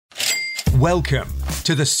Welcome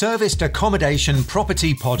to the Serviced Accommodation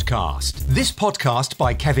Property Podcast. This podcast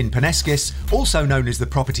by Kevin Paneskis, also known as the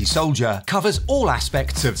Property Soldier, covers all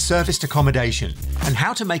aspects of serviced accommodation and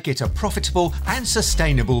how to make it a profitable and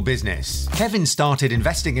sustainable business. Kevin started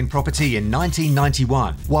investing in property in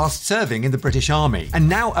 1991 whilst serving in the British Army and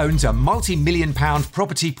now owns a multi-million-pound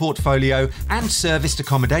property portfolio and serviced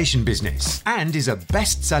accommodation business and is a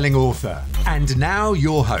best-selling author. And now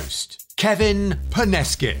your host, Kevin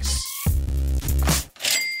Paneskis.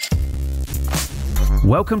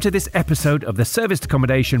 Welcome to this episode of the Serviced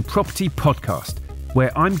Accommodation Property Podcast,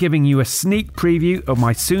 where I'm giving you a sneak preview of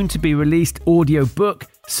my soon-to-be-released audiobook,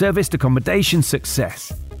 Serviced Accommodation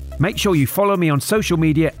Success. Make sure you follow me on social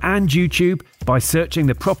media and YouTube by searching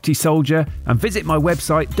The Property Soldier and visit my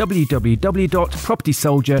website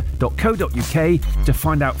www.propertysoldier.co.uk to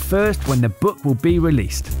find out first when the book will be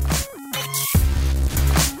released.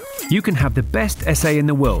 You can have the best essay in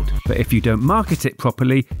the world, but if you don't market it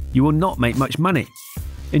properly, you will not make much money.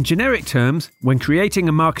 In generic terms, when creating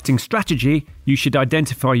a marketing strategy, you should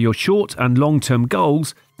identify your short and long-term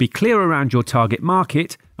goals, be clear around your target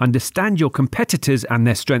market, understand your competitors and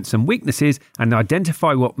their strengths and weaknesses, and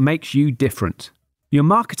identify what makes you different. Your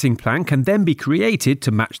marketing plan can then be created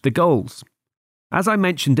to match the goals. As I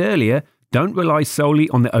mentioned earlier, don't rely solely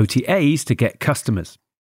on the OTAs to get customers.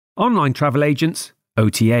 Online travel agents,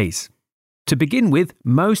 OTAs. To begin with,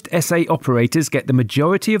 most SA operators get the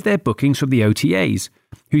majority of their bookings from the OTAs,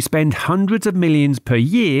 who spend hundreds of millions per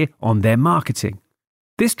year on their marketing.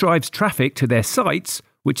 This drives traffic to their sites,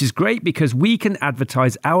 which is great because we can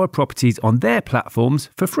advertise our properties on their platforms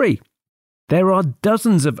for free. There are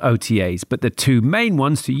dozens of OTAs, but the two main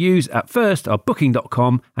ones to use at first are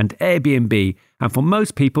Booking.com and Airbnb, and for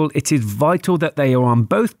most people it is vital that they are on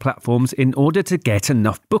both platforms in order to get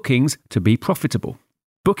enough bookings to be profitable.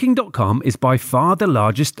 Booking.com is by far the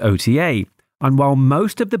largest OTA, and while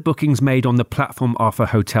most of the bookings made on the platform are for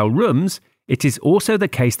hotel rooms, it is also the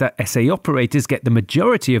case that SA operators get the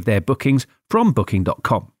majority of their bookings from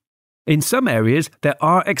Booking.com. In some areas, there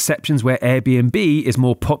are exceptions where Airbnb is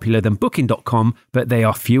more popular than Booking.com, but they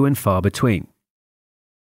are few and far between.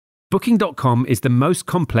 Booking.com is the most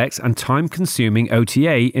complex and time-consuming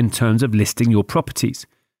OTA in terms of listing your properties.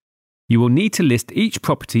 You will need to list each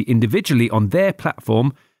property individually on their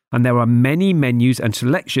platform, and there are many menus and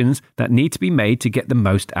selections that need to be made to get the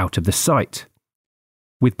most out of the site.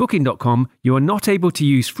 With Booking.com, you are not able to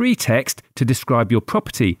use free text to describe your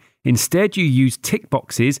property. Instead, you use tick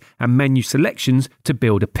boxes and menu selections to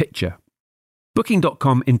build a picture.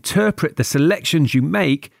 Booking.com interpret the selections you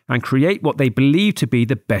make and create what they believe to be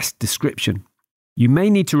the best description. You may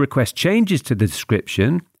need to request changes to the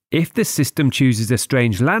description if the system chooses a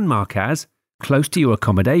strange landmark as close to your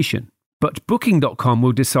accommodation, but Booking.com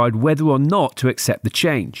will decide whether or not to accept the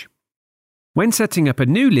change. When setting up a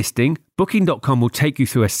new listing, Booking.com will take you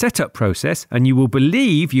through a setup process and you will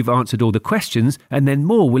believe you've answered all the questions and then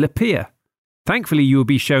more will appear. Thankfully, you will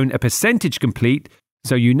be shown a percentage complete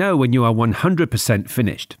so you know when you are 100%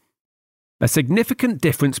 finished. A significant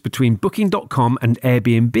difference between Booking.com and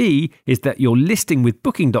Airbnb is that your listing with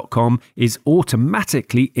Booking.com is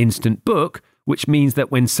automatically instant book, which means that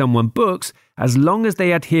when someone books, as long as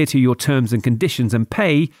they adhere to your terms and conditions and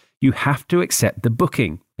pay, you have to accept the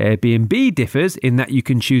booking. Airbnb differs in that you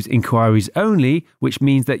can choose inquiries only, which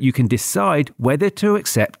means that you can decide whether to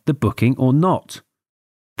accept the booking or not.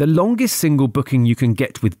 The longest single booking you can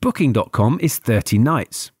get with Booking.com is 30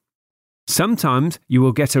 nights. Sometimes you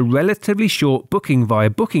will get a relatively short booking via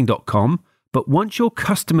Booking.com, but once your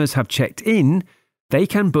customers have checked in, they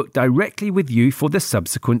can book directly with you for the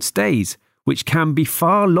subsequent stays, which can be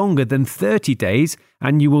far longer than 30 days,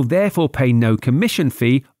 and you will therefore pay no commission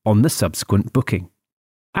fee on the subsequent booking.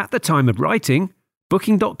 At the time of writing,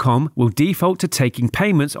 Booking.com will default to taking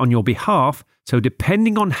payments on your behalf, so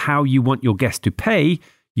depending on how you want your guest to pay,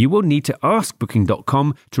 you will need to ask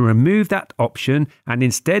Booking.com to remove that option and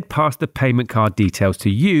instead pass the payment card details to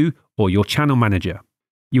you or your channel manager.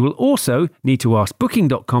 You will also need to ask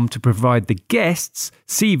Booking.com to provide the guest's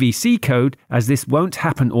CVC code, as this won't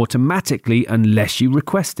happen automatically unless you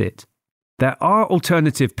request it. There are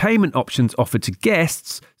alternative payment options offered to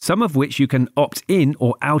guests, some of which you can opt in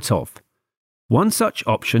or out of. One such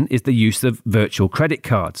option is the use of virtual credit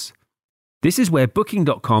cards. This is where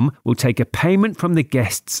Booking.com will take a payment from the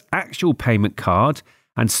guest's actual payment card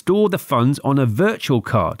and store the funds on a virtual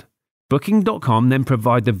card. Booking.com then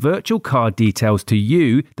provide the virtual card details to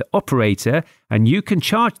you, the operator, and you can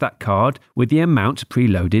charge that card with the amount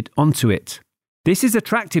preloaded onto it. This is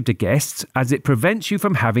attractive to guests as it prevents you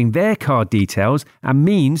from having their card details and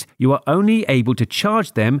means you are only able to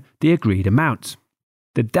charge them the agreed amount.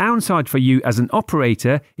 The downside for you as an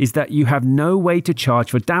operator is that you have no way to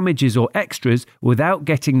charge for damages or extras without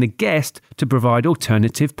getting the guest to provide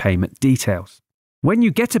alternative payment details. When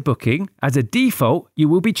you get a booking, as a default, you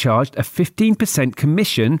will be charged a 15%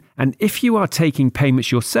 commission, and if you are taking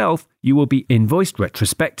payments yourself, you will be invoiced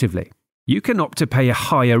retrospectively. You can opt to pay a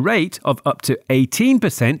higher rate of up to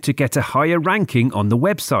 18% to get a higher ranking on the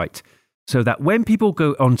website, so that when people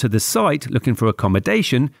go onto the site looking for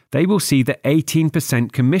accommodation, they will see the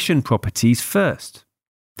 18% commission properties first.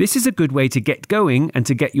 This is a good way to get going and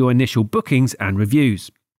to get your initial bookings and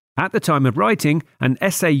reviews. At the time of writing, an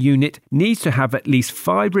SA unit needs to have at least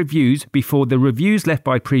 5 reviews before the reviews left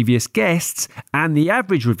by previous guests and the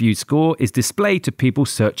average review score is displayed to people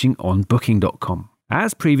searching on Booking.com.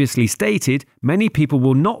 As previously stated, many people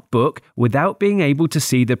will not book without being able to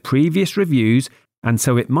see the previous reviews, and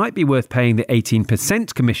so it might be worth paying the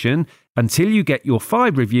 18% commission until you get your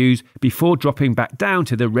 5 reviews before dropping back down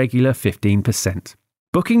to the regular 15%.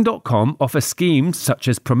 Booking.com offers schemes such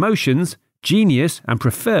as Promotions, Genius and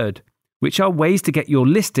Preferred, which are ways to get your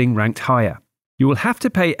listing ranked higher. You will have to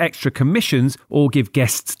pay extra commissions or give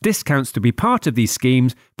guests discounts to be part of these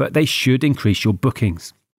schemes, but they should increase your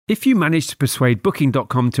bookings. If you manage to persuade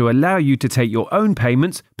Booking.com to allow you to take your own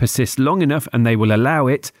payments, persist long enough and they will allow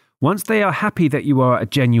it, once they are happy that you are a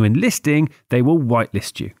genuine listing, they will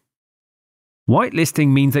whitelist you. Whitelisting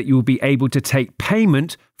means that you will be able to take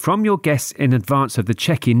payment from your guests in advance of the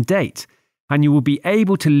check-in date, and you will be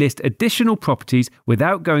able to list additional properties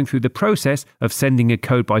without going through the process of sending a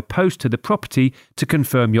code by post to the property to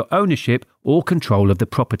confirm your ownership or control of the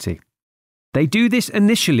property. They do this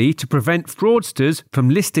initially to prevent fraudsters from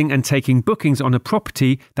listing and taking bookings on a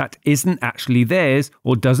property that isn't actually theirs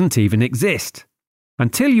or doesn't even exist.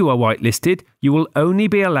 Until you are whitelisted, you will only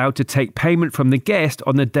be allowed to take payment from the guest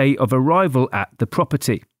on the day of arrival at the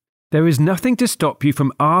property. There is nothing to stop you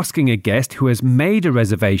from asking a guest who has made a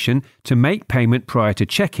reservation to make payment prior to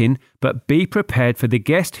check-in, but be prepared for the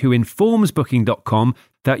guest who informs Booking.com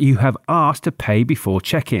that you have asked to pay before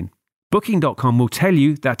check-in. Booking.com will tell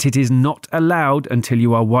you that it is not allowed until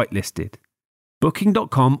you are whitelisted.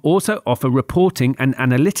 Booking.com also offer reporting and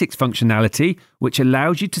analytics functionality, which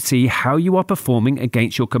allows you to see how you are performing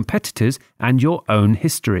against your competitors and your own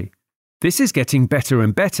history. This is getting better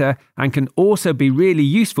and better and can also be really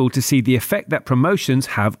useful to see the effect that promotions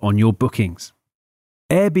have on your bookings.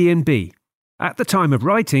 Airbnb. At the time of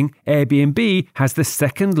writing, Airbnb has the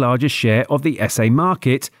second largest share of the SA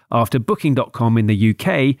market after Booking.com in the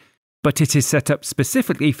UK, but it is set up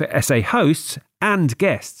specifically for SA hosts and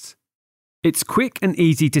guests. It's quick and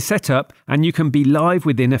easy to set up and you can be live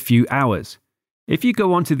within a few hours. If you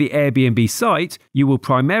go onto the Airbnb site, you will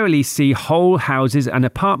primarily see whole houses and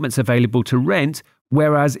apartments available to rent,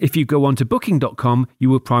 whereas if you go onto Booking.com, you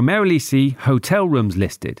will primarily see hotel rooms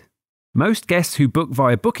listed. Most guests who book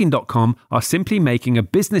via Booking.com are simply making a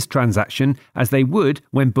business transaction as they would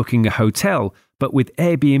when booking a hotel, but with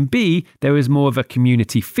Airbnb, there is more of a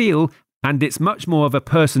community feel, and it's much more of a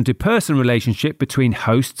person-to-person relationship between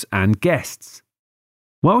hosts and guests.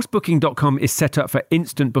 Whilst Booking.com is set up for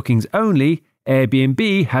instant bookings only,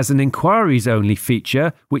 Airbnb has an inquiries-only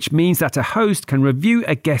feature, which means that a host can review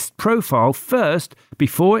a guest's profile first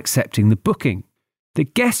before accepting the booking. The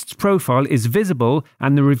guest's profile is visible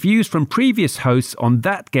and the reviews from previous hosts on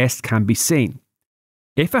that guest can be seen.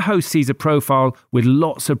 If a host sees a profile with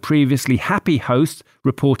lots of previously happy hosts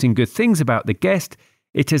reporting good things about the guest,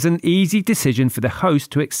 it is an easy decision for the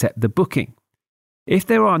host to accept the booking. If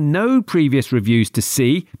there are no previous reviews to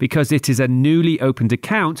see because it is a newly opened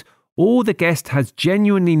account, or the guest has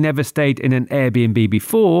genuinely never stayed in an Airbnb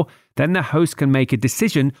before, then the host can make a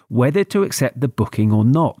decision whether to accept the booking or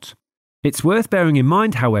not. It's worth bearing in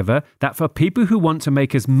mind, however, that for people who want to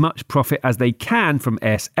make as much profit as they can from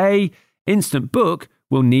SA, Instant Book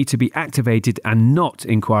will need to be activated and not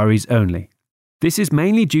inquiries only. This is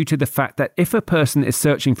mainly due to the fact that if a person is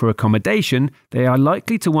searching for accommodation, they are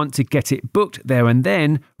likely to want to get it booked there and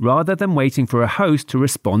then rather than waiting for a host to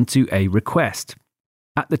respond to a request.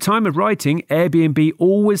 At the time of writing, Airbnb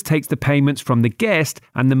always takes the payments from the guest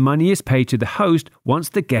and the money is paid to the host once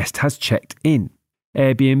the guest has checked in.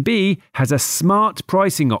 Airbnb has a smart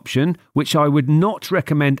pricing option, which I would not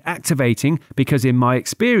recommend activating because in my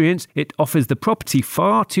experience, it offers the property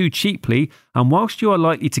far too cheaply, and whilst you are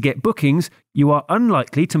likely to get bookings, you are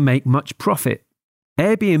unlikely to make much profit.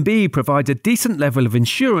 Airbnb provides a decent level of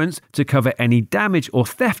insurance to cover any damage or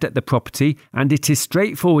theft at the property, and it is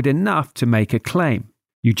straightforward enough to make a claim.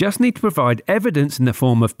 You just need to provide evidence in the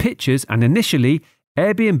form of pictures, and initially,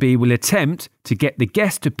 Airbnb will attempt to get the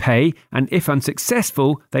guest to pay, and if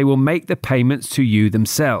unsuccessful, they will make the payments to you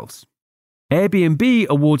themselves. Airbnb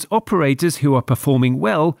awards operators who are performing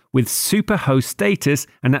well with superhost status,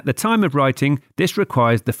 and at the time of writing, this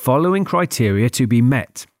requires the following criteria to be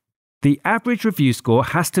met. The average review score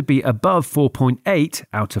has to be above 4.8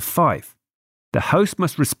 out of 5. The host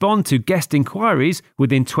must respond to guest inquiries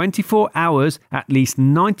within 24 hours at least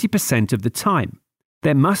 90% of the time.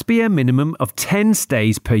 There must be a minimum of 10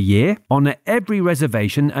 stays per year on every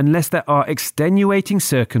reservation unless there are extenuating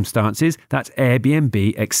circumstances that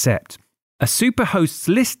Airbnb accept. A superhost's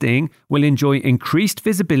listing will enjoy increased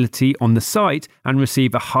visibility on the site and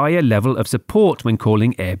receive a higher level of support when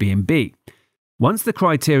calling Airbnb. Once the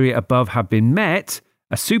criteria above have been met,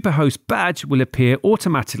 a superhost badge will appear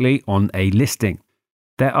automatically on a listing.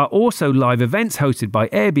 There are also live events hosted by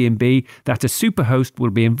Airbnb that a superhost will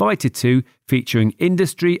be invited to, featuring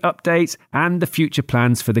industry updates and the future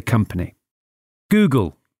plans for the company.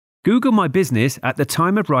 Google My Business at the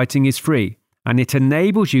time of writing is free, and it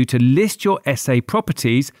enables you to list your SA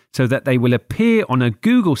properties so that they will appear on a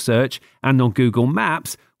Google search and on Google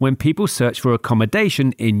Maps when people search for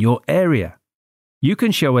accommodation in your area. You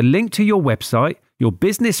can show a link to your website, your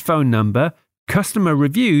business phone number, customer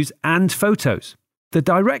reviews, and photos. The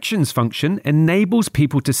directions function enables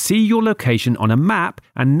people to see your location on a map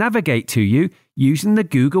and navigate to you using the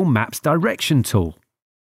Google Maps direction tool.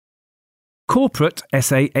 Corporate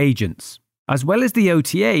SA agents. As well as the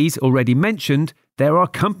OTAs already mentioned, there are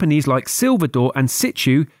companies like Silverdor and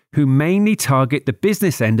Situ who mainly target the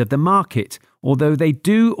business end of the market, although they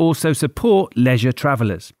do also support leisure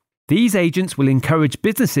travellers. These agents will encourage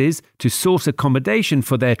businesses to source accommodation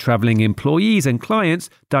for their travelling employees and clients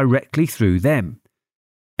directly through them.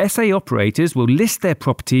 SA operators will list their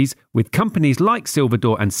properties with companies like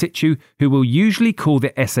Silverdor and Situ, who will usually call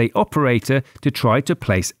the SA operator to try to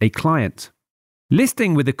place a client.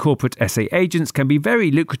 Listing with the corporate SA agents can be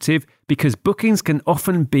very lucrative because bookings can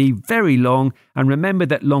often be very long, and remember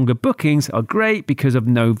that longer bookings are great because of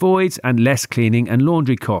no voids and less cleaning and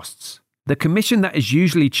laundry costs. The commission that is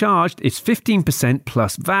usually charged is 15%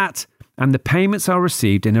 plus VAT, and the payments are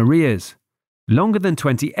received in arrears. Longer than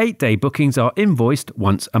 28-day bookings are invoiced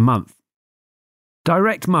once a month.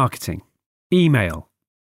 Direct marketing. Email.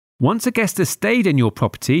 Once a guest has stayed in your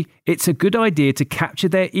property, it's a good idea to capture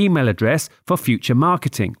their email address for future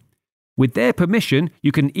marketing. With their permission,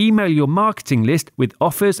 you can email your marketing list with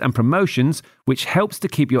offers and promotions, which helps to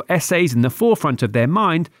keep your SAs in the forefront of their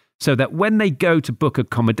mind so that when they go to book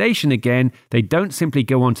accommodation again, they don't simply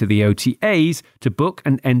go onto the OTAs to book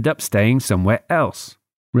and end up staying somewhere else.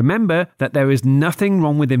 Remember that there is nothing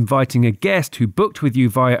wrong with inviting a guest who booked with you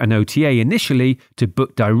via an OTA initially to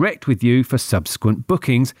book direct with you for subsequent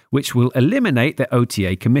bookings, which will eliminate the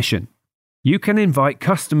OTA commission. You can invite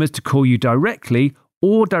customers to call you directly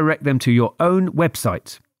or direct them to your own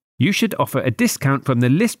website. You should offer a discount from the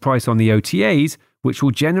list price on the OTAs, which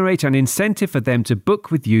will generate an incentive for them to book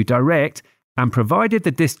with you direct, and provided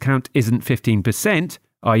the discount isn't 15%,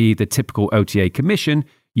 i.e. the typical OTA commission,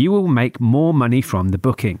 you will make more money from the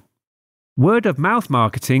booking. Word of mouth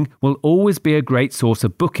marketing will always be a great source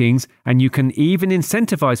of bookings, and you can even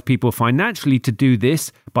incentivize people financially to do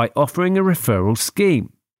this by offering a referral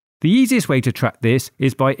scheme. The easiest way to track this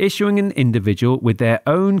is by issuing an individual with their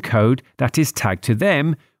own code that is tagged to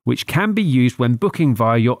them, which can be used when booking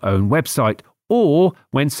via your own website or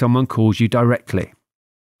when someone calls you directly.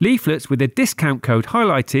 Leaflets with a discount code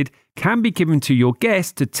highlighted can be given to your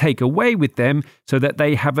guests to take away with them so that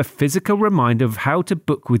they have a physical reminder of how to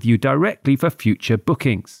book with you directly for future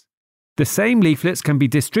bookings. The same leaflets can be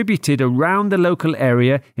distributed around the local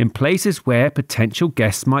area in places where potential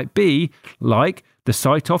guests might be, like the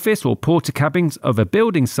site office or porter cabins of a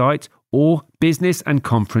building site or business and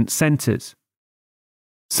conference centres.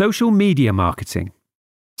 Social media marketing.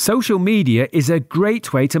 Social media is a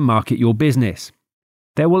great way to market your business.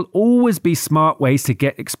 There will always be smart ways to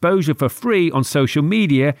get exposure for free on social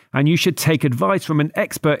media, and you should take advice from an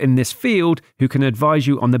expert in this field who can advise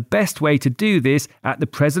you on the best way to do this at the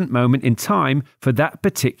present moment in time for that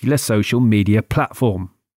particular social media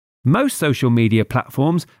platform. Most social media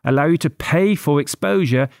platforms allow you to pay for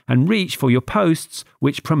exposure and reach for your posts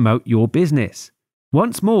which promote your business.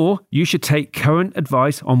 Once more, you should take current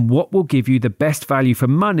advice on what will give you the best value for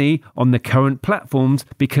money on the current platforms,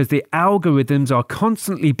 because the algorithms are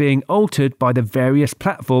constantly being altered by the various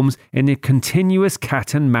platforms in a continuous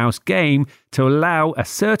cat and mouse game to allow a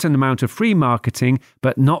certain amount of free marketing,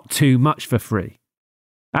 but not too much for free.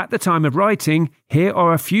 At the time of writing, here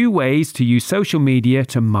are a few ways to use social media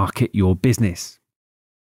to market your business.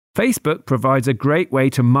 Facebook provides a great way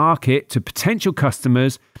to market to potential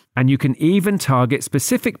customers, And you can even target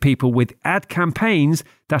specific people with ad campaigns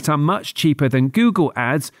that are much cheaper than Google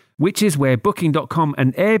ads, which is where Booking.com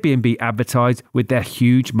and Airbnb advertise with their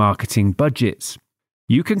huge marketing budgets.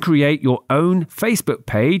 You can create your own Facebook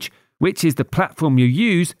page, which is the platform you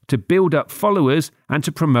use to build up followers and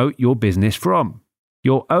to promote your business from.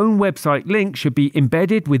 Your own website link should be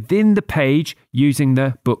embedded within the page using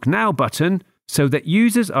the Book Now button so that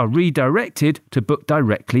users are redirected to book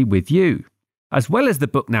directly with you. As well as the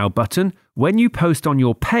Book Now button, when you post on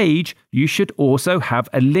your page, you should also have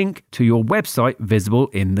a link to your website visible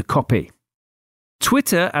in the copy.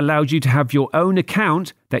 Twitter allows you to have your own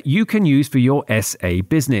account that you can use for your SA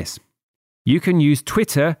business. You can use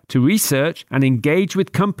Twitter to research and engage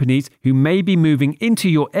with companies who may be moving into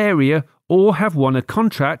your area or have won a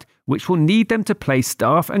contract which will need them to place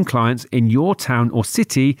staff and clients in your town or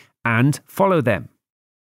city and follow them.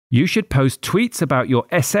 You should post tweets about your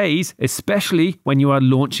SAs, especially when you are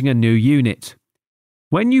launching a new unit.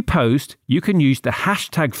 When you post, you can use the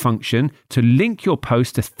hashtag function to link your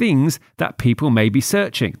post to things that people may be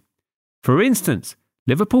searching. For instance,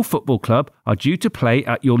 Liverpool Football Club are due to play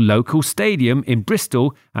at your local stadium in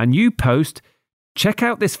Bristol, and you post, "Check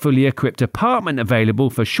out this fully equipped apartment available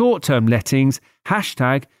for short-term lettings,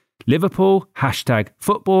 hashtag Liverpool, hashtag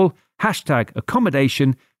football, hashtag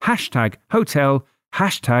accommodation, hashtag hotel,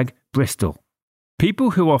 hashtag Bristol."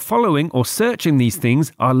 People who are following or searching these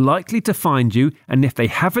things are likely to find you, and if they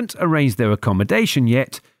haven't arranged their accommodation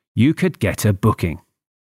yet, you could get a booking.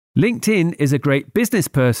 LinkedIn is a great business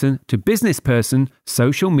person to business person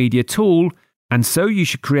social media tool, and so you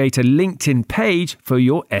should create a LinkedIn page for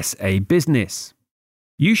your SA business.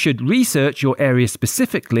 You should research your area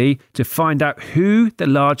specifically to find out who the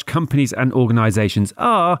large companies and organizations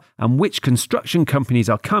are and which construction companies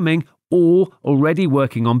are coming or already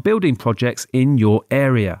working on building projects in your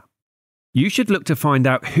area. You should look to find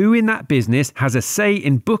out who in that business has a say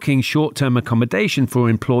in booking short-term accommodation for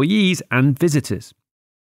employees and visitors.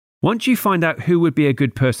 Once you find out who would be a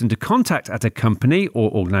good person to contact at a company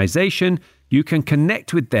or organization, you can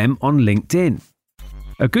connect with them on LinkedIn.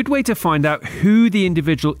 A good way to find out who the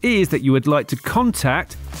individual is that you would like to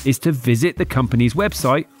contact is to visit the company's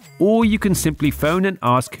website, or you can simply phone and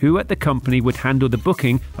ask who at the company would handle the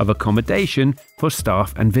booking of accommodation for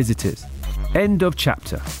staff and visitors. End of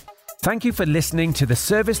chapter. Thank you for listening to the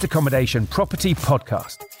Serviced Accommodation Property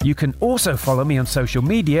Podcast. You can also follow me on social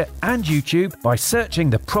media and YouTube by searching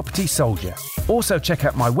The Property Soldier. Also check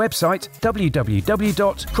out my website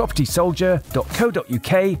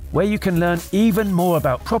www.propertysoldier.co.uk, where you can learn even more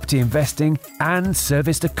about property investing and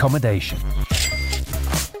serviced accommodation.